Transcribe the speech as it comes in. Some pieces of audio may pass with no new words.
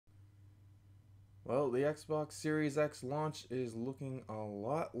Well, the Xbox Series X launch is looking a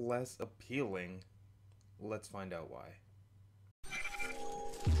lot less appealing. Let's find out why.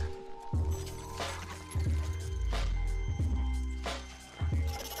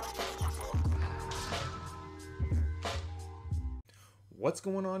 What's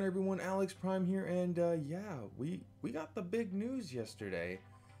going on, everyone? Alex Prime here, and yeah, we got the big news yesterday.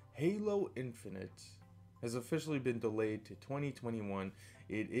 Halo Infinite has officially been delayed to 2021.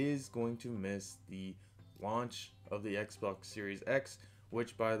 It is going to miss the launch of the Xbox Series X,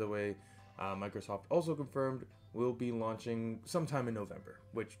 which, by the way, Microsoft also confirmed will be launching sometime in November,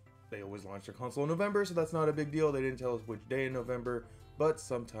 which they always launch their console in November, so that's not a big deal. They didn't tell us which day in November, but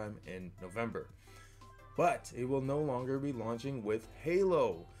sometime in November. But it will no longer be launching with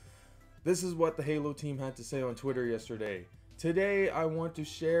Halo. This is what the Halo team had to say on Twitter yesterday. Today, I want to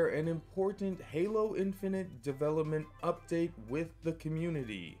share an important Halo Infinite development update with the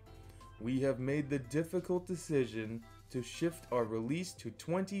community. We have made the difficult decision to shift our release to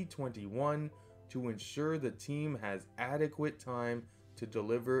 2021 to ensure the team has adequate time to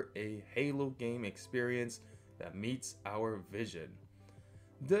deliver a Halo game experience that meets our vision.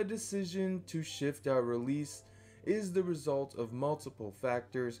 The decision to shift our release is the result of multiple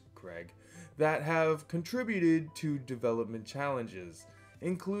factors, Craig, that have contributed to development challenges,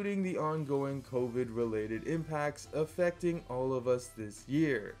 including the ongoing COVID-related impacts affecting all of us this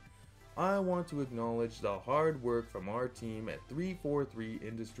year. I want to acknowledge the hard work from our team at 343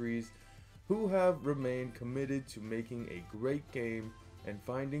 Industries, who have remained committed to making a great game and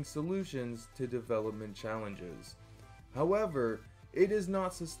finding solutions to development challenges. However, it is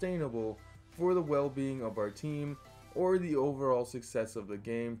not sustainable for the well-being of our team or the overall success of the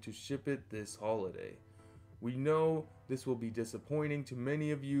game to ship it this holiday. We know this will be disappointing to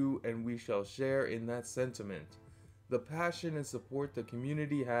many of you, and we shall share in that sentiment. The passion and support the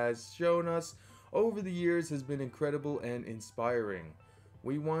community has shown us over the years has been incredible and inspiring.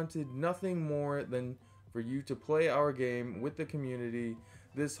 We wanted nothing more than for you to play our game with the community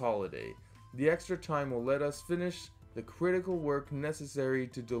this holiday. The extra time will let us finish the critical work necessary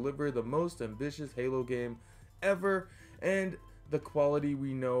to deliver the most ambitious Halo game ever and the quality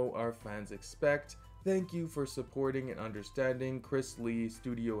we know our fans expect. Thank you for supporting and understanding. Chris Lee,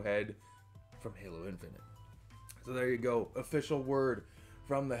 studio head from Halo Infinite. So there you go, official word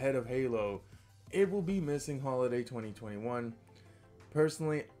from the head of Halo. It will be missing holiday 2021.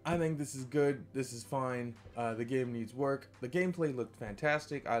 Personally, I think this is good. This is fine. The game needs work. The gameplay looked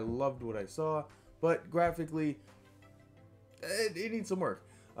fantastic. I loved what I saw, but graphically, it needs some work.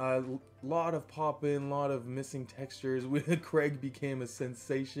 Lot of pop-in, lot of missing textures. Craig became a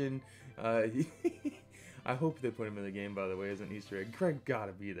sensation. I hope they put him in the game, by the way, as an Easter egg. Craig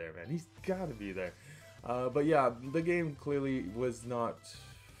gotta be there, man. He's gotta be there. But yeah, the game clearly was not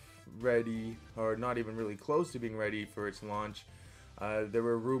ready, or not even really close to being ready for its launch. There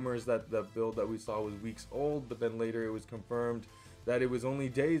were rumors that the build that we saw was weeks old, but then later it was confirmed that it was only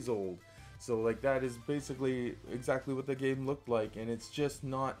days old. So like that is basically exactly what the game looked like, and it's just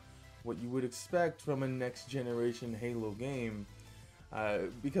not what you would expect from a next generation Halo game,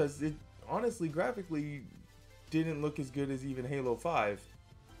 because it honestly graphically didn't look as good as even Halo 5.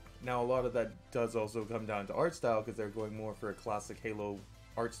 Now a lot of that does also come down to art style, because they're going more for a classic Halo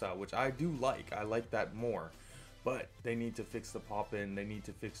art style, which I do like. I like that more, but they need to fix the pop-in, they need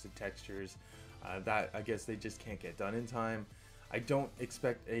to fix the textures. That I guess they just can't get done in time. I don't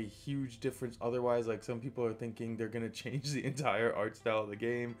expect a huge difference otherwise. Like some people are thinking they're going to change the entire art style of the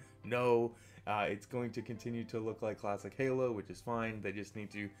game. No, it's going to continue to look like classic Halo, which is fine. They just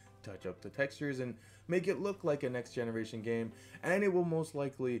need to touch up the textures and make it look like a next generation game. And it will most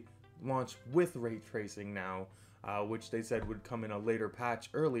likely launch with ray tracing now, which they said would come in a later patch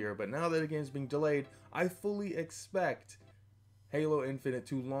earlier. But now that the game is being delayed, I fully expect Halo Infinite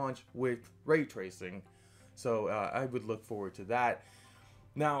to launch with ray tracing. So I would look forward to that.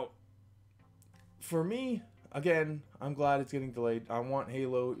 Now, for me, again, I'm glad it's getting delayed. I want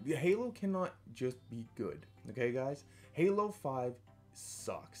Halo. Halo cannot just be good, okay, guys? Halo 5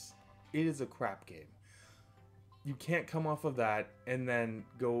 sucks. It is a crap game. You can't come off of that and then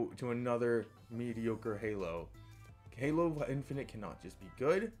go to another mediocre Halo. Halo Infinite cannot just be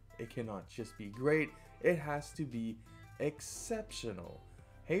good. It cannot just be great. It has to be exceptional.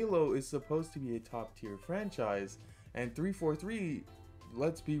 Halo is supposed to be a top-tier franchise, and 343,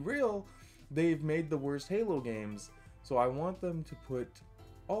 let's be real, they've made the worst Halo games, so I want them to put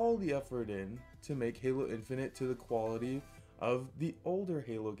all the effort in to make Halo Infinite to the quality of the older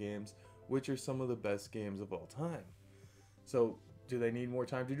Halo games, which are some of the best games of all time. So, do they need more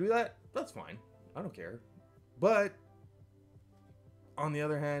time to do that? That's fine. I don't care. But, on the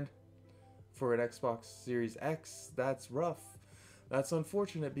other hand, for an Xbox Series X, that's rough. That's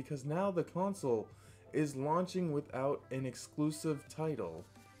unfortunate because now the console is launching without an exclusive title.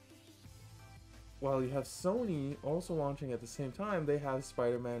 While you have Sony also launching at the same time, they have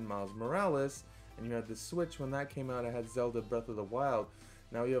Spider-Man Miles Morales, and you had the Switch when that came out, it had Zelda Breath of the Wild.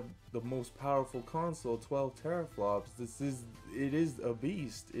 Now you have the most powerful console, 12 teraflops. It is a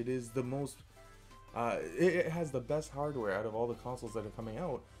beast. It is the most, it has the best hardware out of all the consoles that are coming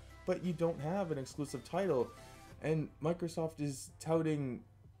out, but you don't have an exclusive title. And Microsoft is touting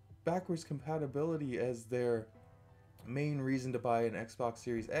backwards compatibility as their main reason to buy an Xbox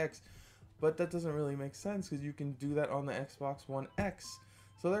Series X, but that doesn't really make sense because you can do that on the Xbox One X.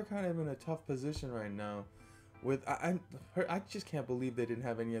 So they're kind of in a tough position right now. I just can't believe they didn't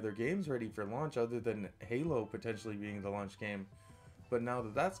have any other games ready for launch other than Halo potentially being the launch game. But now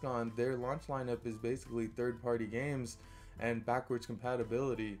that that's gone, their launch lineup is basically third-party games and backwards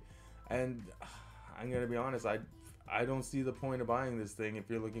compatibility. And I'm gonna be honest, I don't see the point of buying this thing. If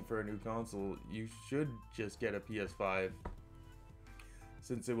you're looking for a new console, you should just get a PS5,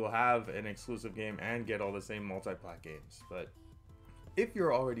 since it will have an exclusive game and get all the same multi-plat games. But if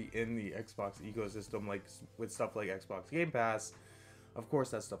you're already in the Xbox ecosystem, like with stuff like Xbox Game Pass, of course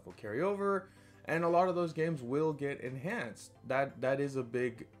that stuff will carry over, and a lot of those games will get enhanced. That is a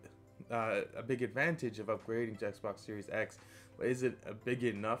big advantage of upgrading to Xbox Series X. But is it a big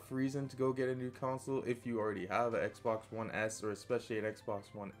enough reason to go get a new console if you already have an Xbox One S or especially an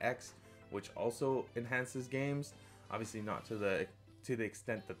Xbox One X, which also enhances games? Obviously not to the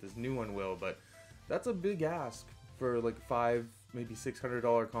extent that this new one will, but that's a big ask for like maybe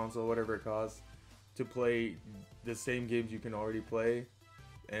 $600 console, whatever it costs, to play the same games you can already play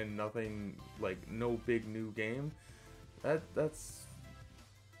and nothing, like no big new game.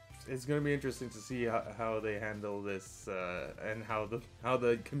 It's going to be interesting to see how they handle this and how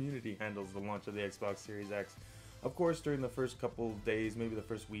the community handles the launch of the Xbox Series X. Of course, during the first couple days, maybe the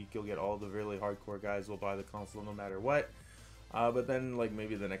first week, you'll get all the really hardcore guys will buy the console no matter what. But then, like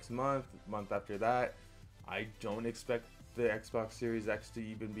maybe the next month after that, I don't expect the Xbox Series X to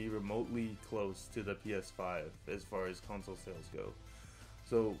even be remotely close to the PS5 as far as console sales go.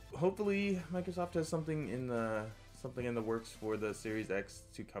 So hopefully Microsoft has something in the works for the Series X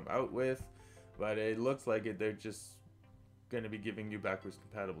to come out with, but it looks like they're just going to be giving you backwards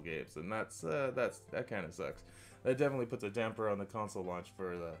compatible games, and that kind of sucks. That definitely puts a damper on the console launch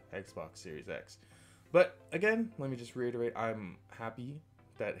for the Xbox Series X. But again, let me just reiterate, I'm happy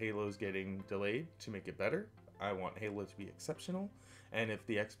that Halo's getting delayed to make it better. I want Halo to be exceptional, and if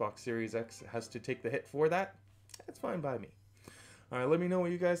the Xbox Series X has to take the hit for that, that's fine by me. Alright, let me know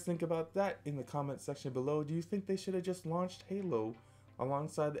what you guys think about that in the comment section below. Do you think they should have just launched Halo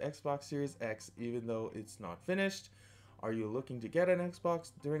alongside the Xbox Series X even though it's not finished? Are you looking to get an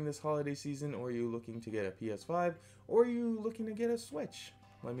Xbox during this holiday season, or are you looking to get a PS5, or are you looking to get a Switch?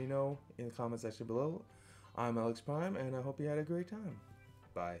 Let me know in the comment section below. I'm Alex Prime, and I hope you had a great time.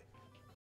 Bye.